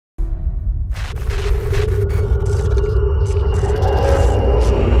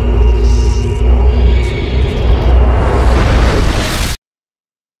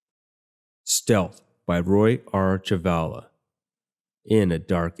Stealth by Roi R. Czechvala. In a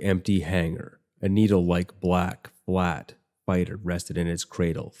dark, empty hangar, a needle-like black, flat fighter rested in its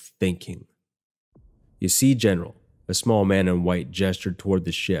cradle, thinking. "You see, General," a small man in white gestured toward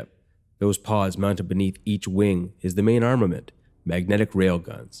the ship. "Those pods mounted beneath each wing is the main armament, magnetic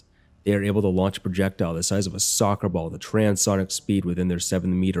railguns. They are able to launch a projectile the size of a soccer ball at transonic speed within their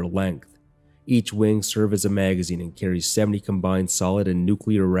 7-meter length. Each wing serves as a magazine and carries 70 combined solid and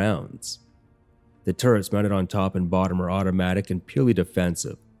nuclear rounds. The turrets mounted on top and bottom are automatic and purely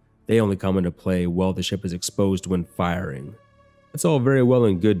defensive. They only come into play while the ship is exposed when firing." "That's all very well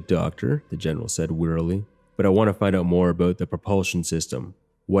and good, Doctor," the general said wearily, "but I want to find out more about the propulsion system.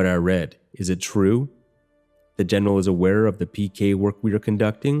 What I read, is it true?" "The general is aware of the PK work we are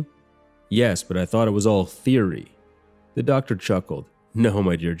conducting?" "Yes, but I thought it was all theory." The doctor chuckled. "No,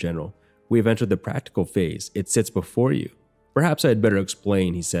 my dear general. We have entered the practical phase. It sits before you. Perhaps I had better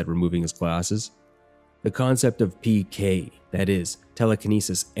explain," he said, removing his glasses. "The concept of PK, that is,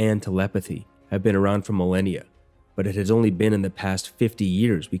 telekinesis and telepathy, have been around for millennia, but it has only been in the past 50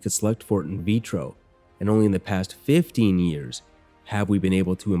 years we could select for it in vitro, and only in the past 15 years have we been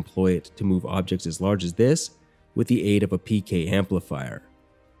able to employ it to move objects as large as this with the aid of a PK amplifier.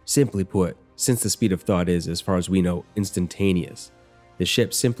 Simply put, since the speed of thought is, as far as we know, instantaneous, the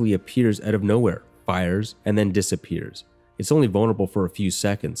ship simply appears out of nowhere, fires, and then disappears. It's only vulnerable for a few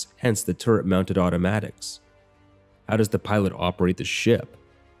seconds, hence the turret-mounted automatics." "How does the pilot operate the ship?"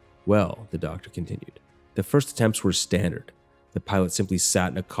 "Well," the doctor continued, "the first attempts were standard. The pilot simply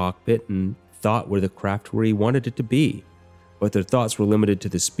sat in a cockpit and thought where the craft where he wanted it to be, but their thoughts were limited to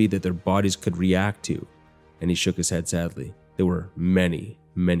the speed that their bodies could react to," and he shook his head sadly. "There were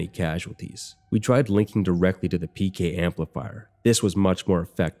many casualties. We tried linking directly to the PK amplifier. This was much more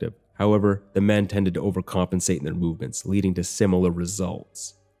effective. However, the men tended to overcompensate in their movements, leading to similar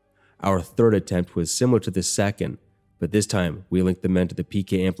results. Our third attempt was similar to the second, but this time we linked the men to the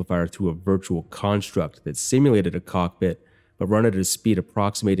PK amplifier through a virtual construct that simulated a cockpit but run at a speed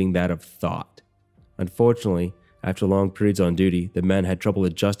approximating that of thought. Unfortunately, after long periods on duty, the men had trouble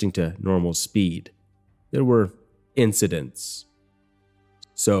adjusting to normal speed. There were incidents."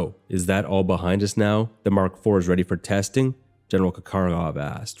 "So, is that all behind us now? The Mark IV is ready for testing?" General Kakarov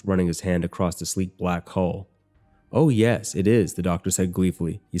asked, running his hand across the sleek black hull. "Oh yes, it is," the doctor said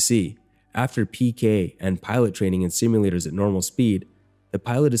gleefully. "You see, after PK and pilot training in simulators at normal speed, the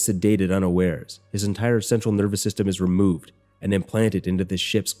pilot is sedated unawares. His entire central nervous system is removed and implanted into the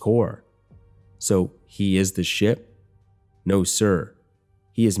ship's core." "So, he is the ship?" "No, sir.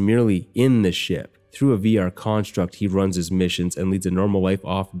 He is merely in the ship. Through a VR construct, he runs his missions and leads a normal life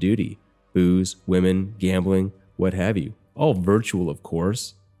off duty. Booze, women, gambling, what have you. All virtual, of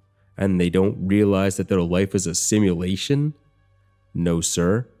course. And they don't realize that their life is a simulation?" "No,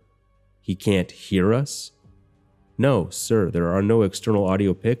 sir." "He can't hear us?" "No, sir. There are no external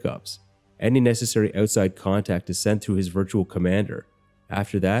audio pickups. Any necessary outside contact is sent through his virtual commander.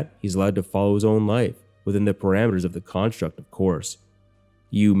 After that, he's allowed to follow his own life, within the parameters of the construct, of course."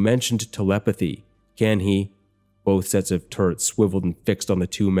 "You mentioned telepathy. Can he?" Both sets of turrets swiveled and fixed on the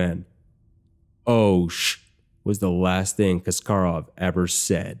two men. "Oh, was the last thing Kasparov ever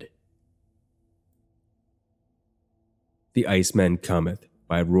said. The Icemen Cometh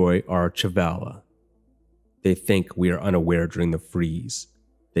by Roi R. Czechvala. They think we are unaware during the freeze.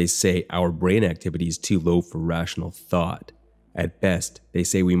 They say our brain activity is too low for rational thought. At best, they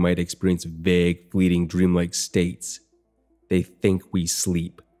say we might experience vague, fleeting, dreamlike states. They think we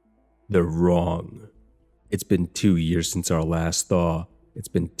sleep. They're wrong. It's been 2 years since our last thaw. It's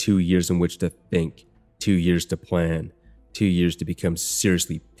been 2 years in which to think, 2 years to plan, 2 years to become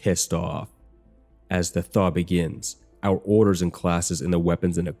seriously pissed off. As the thaw begins, our orders and classes in the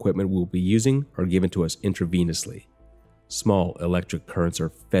weapons and equipment we'll be using are given to us intravenously. Small electric currents are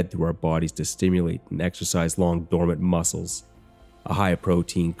fed through our bodies to stimulate and exercise long dormant muscles. A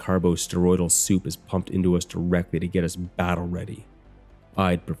high-protein carbosteroidal soup is pumped into us directly to get us battle-ready.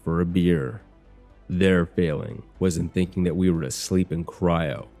 I'd prefer a beer. Their failing was in thinking that we were asleep in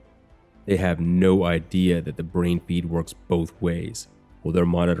cryo. They have no idea that the brain feed works both ways. While they're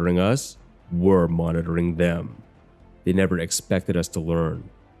monitoring us, we're monitoring them. They never expected us to learn,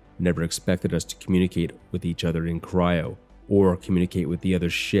 never expected us to communicate with each other in cryo, or communicate with the other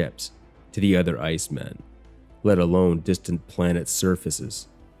ships, to the other Icemen, let alone distant planet surfaces.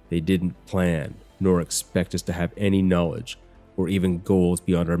 They didn't plan, nor expect us to have any knowledge, or even goals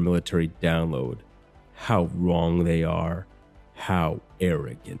beyond our military download. How wrong they are. How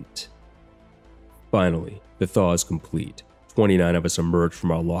arrogant. Finally, the thaw is complete. 29 of us emerge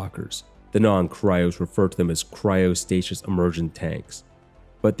from our lockers. The non-cryos refer to them as cryostasis immersion tanks.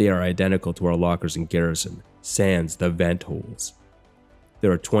 but they are identical to our lockers in garrison, sans the vent holes.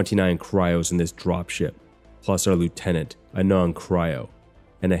 There are 29 cryos in this dropship, plus our lieutenant, a non-cryo,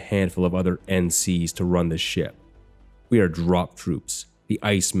 and a handful of other NCs to run the ship. We are drop troops, the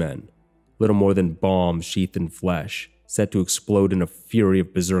Icemen, little more than bombs sheathed in flesh, set to explode in a fury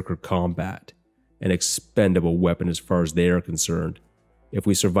of berserker combat, an expendable weapon as far as they are concerned. If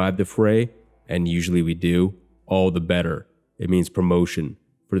we survive the fray, and usually we do, all the better. It means promotion.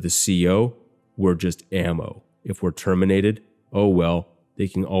 For the CO, we're just ammo. If we're terminated, oh well, they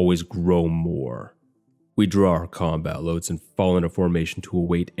can always grow more. We draw our combat loads and fall into formation to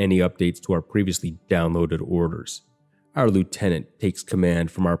await any updates to our previously downloaded orders. Our lieutenant takes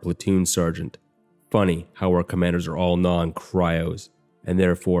command from our platoon sergeant. Funny how our commanders are all non-cryos, and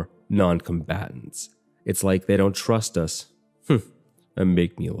therefore non-combatants. It's like they don't trust us. That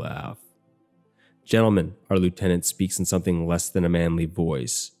make me laugh. Gentlemen, our lieutenant speaks in something less than a manly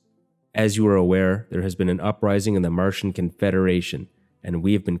voice. As you are aware, there has been an uprising in the Martian Confederation, and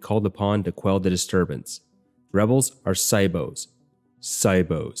we have been called upon to quell the disturbance. Rebels are cybos.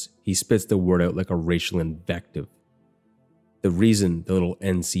 Cybos. He spits the word out like a racial invective. The reason, the little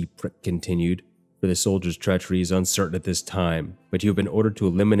NC prick continued, for the soldiers' treachery is uncertain at this time, but you have been ordered to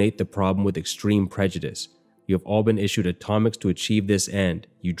eliminate the problem with extreme prejudice. You have all been issued atomics to achieve this end.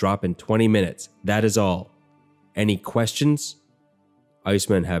 You drop in 20 minutes. That is all. Any questions?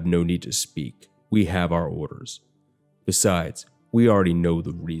 Icemen have no need to speak. We have our orders. Besides, we already know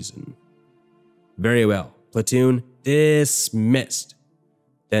the reason. Very well. Platoon dismissed.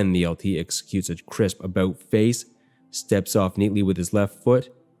 Then the LT executes a crisp about face, steps off neatly with his left foot,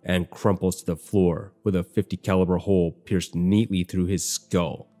 and crumples to the floor with a .50 caliber hole pierced neatly through his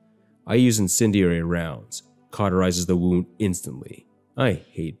skull. I use incendiary rounds. Cauterizes the wound instantly. I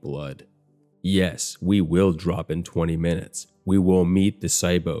hate blood. Yes, we will drop in 20 minutes. We will meet the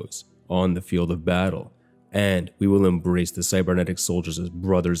cybos on the field of battle, and we will embrace the cybernetic soldiers as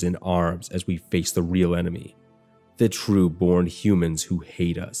brothers in arms as we face the real enemy. The true-born humans who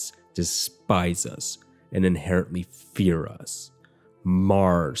hate us, despise us, and inherently fear us.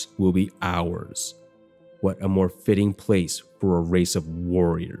 Mars will be ours. What a more fitting place for a race of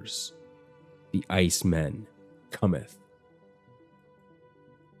warriors. The Icemen. Cometh.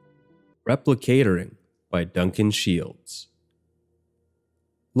 Replicatering by Duncan Shields.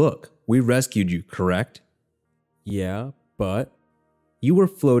 Look, we rescued you, correct? Yeah, but... You were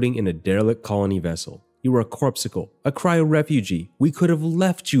floating in a derelict colony vessel. You were a corpsicle, a cryo-refugee. We could have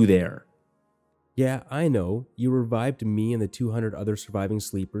left you there. Yeah, I know. You revived me and the 200 other surviving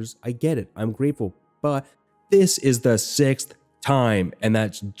sleepers. I get it. I'm grateful. But this is the 6th time, and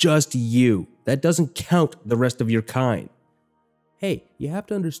that's just you. That doesn't count the rest of your kind. Hey, you have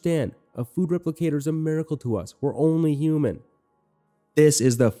to understand, a food replicator is a miracle to us. We're only human. This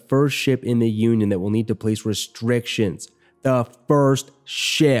is the first ship in the Union that will need to place restrictions. The first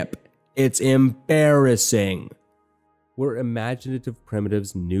ship. It's embarrassing. We're imaginative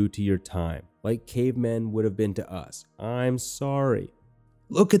primitives new to your time, like cavemen would have been to us. I'm sorry.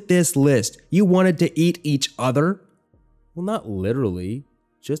 Look at this list. You wanted to eat each other? Well, not literally.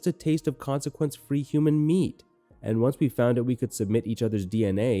 Just a taste of consequence-free human meat. And once we found out we could submit each other's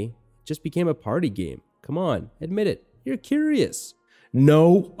DNA, it just became a party game. Come on, admit it. You're curious.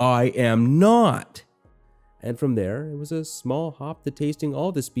 No, I am not. And from there, it was a small hop to tasting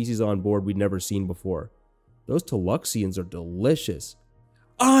all the species on board we'd never seen before. Those Toluxians are delicious.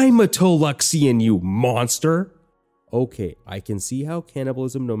 I'm a Toluxian, you monster! Okay, I can see how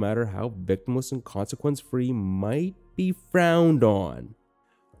cannibalism, no matter how victimless and consequence-free, might be frowned on.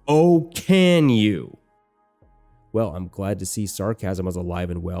 Oh, can you? Well, I'm glad to see sarcasm is alive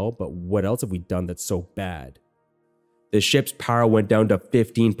and well, but what else have we done that's so bad? The ship's power went down to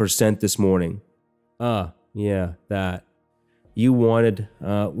 15% this morning. Yeah, that. You wanted,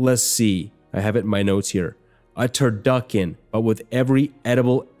 let's see, I have it in my notes here. A turducken, but with every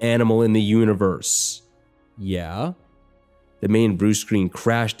edible animal in the universe. Yeah? The main brew screen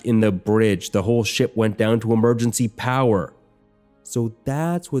crashed in the bridge. The whole ship went down to emergency power. So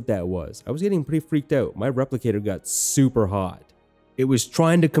that's what that was. I was getting pretty freaked out. My replicator got super hot. It was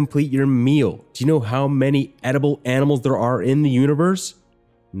trying to complete your meal. Do you know how many edible animals there are in the universe?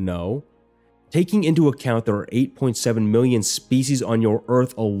 No. Taking into account there are 8.7 million species on your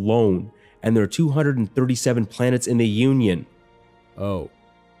Earth alone, and there are 237 planets in the Union. Oh.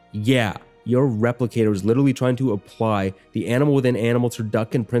 Yeah, your replicator is literally trying to apply the animal within animal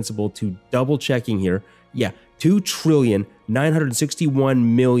turducken principle to double checking here. Yeah,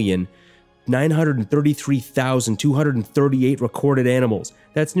 2,961,933,238 recorded animals.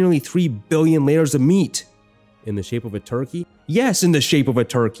 That's nearly 3 billion layers of meat. In the shape of a turkey? Yes, in the shape of a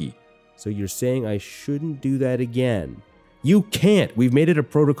turkey. So you're saying I shouldn't do that again? You can't. We've made it a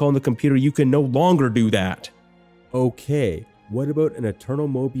protocol in the computer. You can no longer do that. Okay, what about an eternal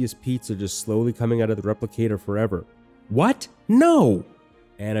Mobius pizza just slowly coming out of the replicator forever? What? No!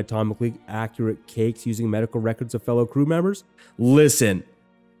 Anatomically accurate cakes using medical records of fellow crew members? Listen.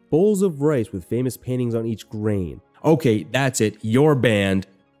 Bowls of rice with famous paintings on each grain. Okay, that's it. You're banned.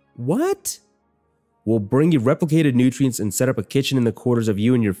 What? We'll bring you replicated nutrients and set up a kitchen in the quarters of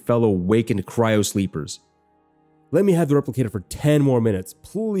you and your fellow wakened cryo-sleepers. Let me have the replicator for 10 more minutes,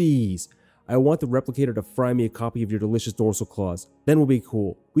 please. I want the replicator to fry me a copy of your delicious dorsal claws. Then we'll be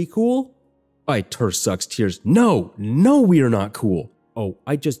cool. We cool? I sucks tears. No, we are not cool. Oh,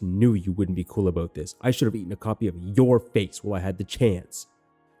 I just knew you wouldn't be cool about this. I should have eaten a copy of your face while I had the chance.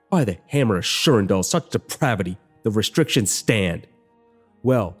 By the hammer of Shurendal, such depravity. The restrictions stand.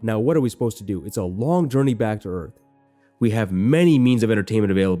 Well, now what are we supposed to do? It's a long journey back to Earth. We have many means of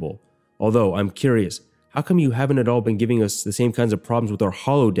entertainment available. Although, I'm curious, how come you haven't at all been giving us the same kinds of problems with our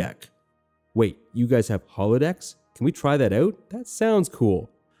holodeck? Wait, you guys have holodecks? Can we try that out? That sounds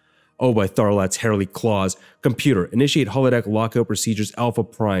cool. Oh, by Tharlat's hairy claws. Computer, initiate holodeck lockout procedures Alpha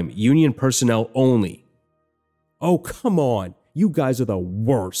Prime. Union personnel only. Oh, come on. You guys are the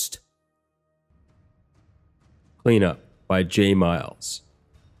worst. Cleanup by Jae Miles.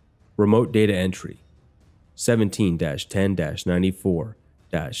 Remote data entry.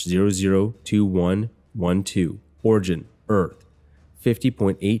 17-10-94-002112. Origin, Earth.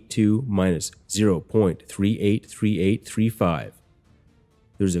 50.82 minus 0.383835.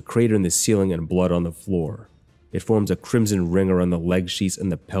 There's a crater in the ceiling and blood on the floor. It forms a crimson ring around the leg sheaths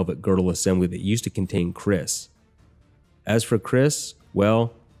and the pelvic girdle assembly that used to contain Chris. As for Chris,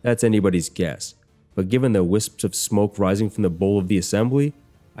 well, that's anybody's guess. But given the wisps of smoke rising from the bowl of the assembly,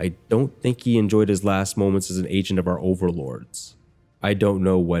 I don't think he enjoyed his last moments as an agent of our overlords. I don't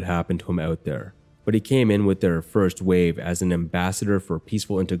know what happened to him out there, but he came in with their first wave as an ambassador for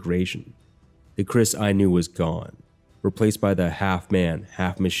peaceful integration. The Chris I knew was gone, replaced by the half-man,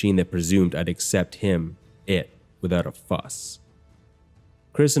 half-machine that presumed I'd accept him, without a fuss.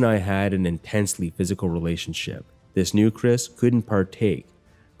 Chris and I had an intensely physical relationship. This new Chris couldn't partake,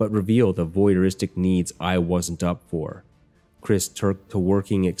 but revealed the voyeuristic needs I wasn't up for. Chris took to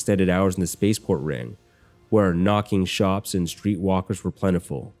working extended hours in the spaceport ring, where knocking shops and streetwalkers were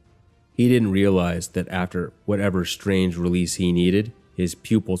plentiful. He didn't realize that after whatever strange release he needed, his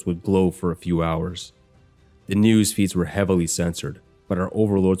pupils would glow for a few hours. The news feeds were heavily censored, but our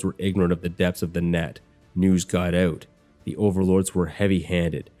overlords were ignorant of the depths of the net. News got out. The overlords were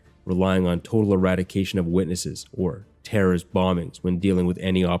heavy-handed, relying on total eradication of witnesses or terrorist bombings when dealing with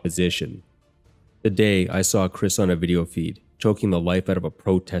any opposition. The day I saw Chris on a video feed, choking the life out of a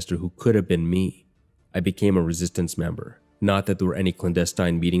protester who could have been me, I became a resistance member. Not that there were any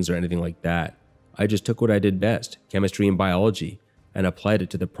clandestine meetings or anything like that. I just took what I did best, chemistry and biology, and applied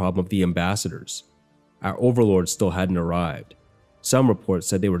it to the problem of the ambassadors. Our overlords still hadn't arrived. Some reports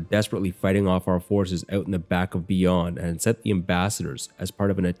said they were desperately fighting off our forces out in the back of Beyond and had sent the ambassadors as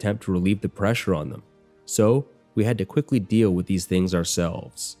part of an attempt to relieve the pressure on them. So, we had to quickly deal with these things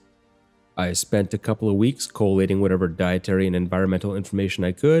ourselves. I spent a couple of weeks collating whatever dietary and environmental information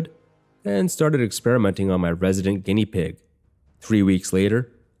I could, and started experimenting on my resident guinea pig. 3 weeks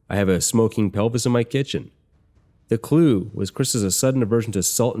later, I have a smoking pelvis in my kitchen. The clue was Chris's sudden aversion to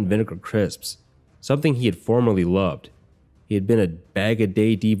salt and vinegar crisps, something he had formerly loved. He had been a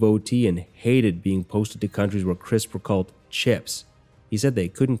bag-a-day devotee and hated being posted to countries where crisps were called chips. He said they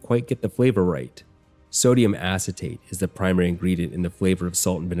couldn't quite get the flavor right. Sodium acetate is the primary ingredient in the flavor of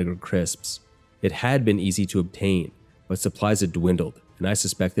salt and vinegar crisps. It had been easy to obtain, but supplies had dwindled, and I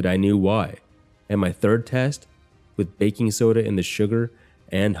suspected I knew why. And my third test, with baking soda in the sugar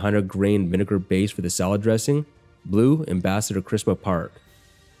and 100-grain vinegar base for the salad dressing, blew Ambassador Crisp apart.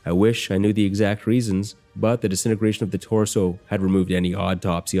 I wish I knew the exact reasons, but the disintegration of the torso had removed any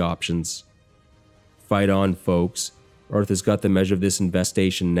autopsy options. Fight on, folks. Earth has got the measure of this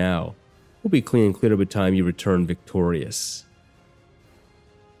infestation now. We'll be clean and clear by the time you return victorious.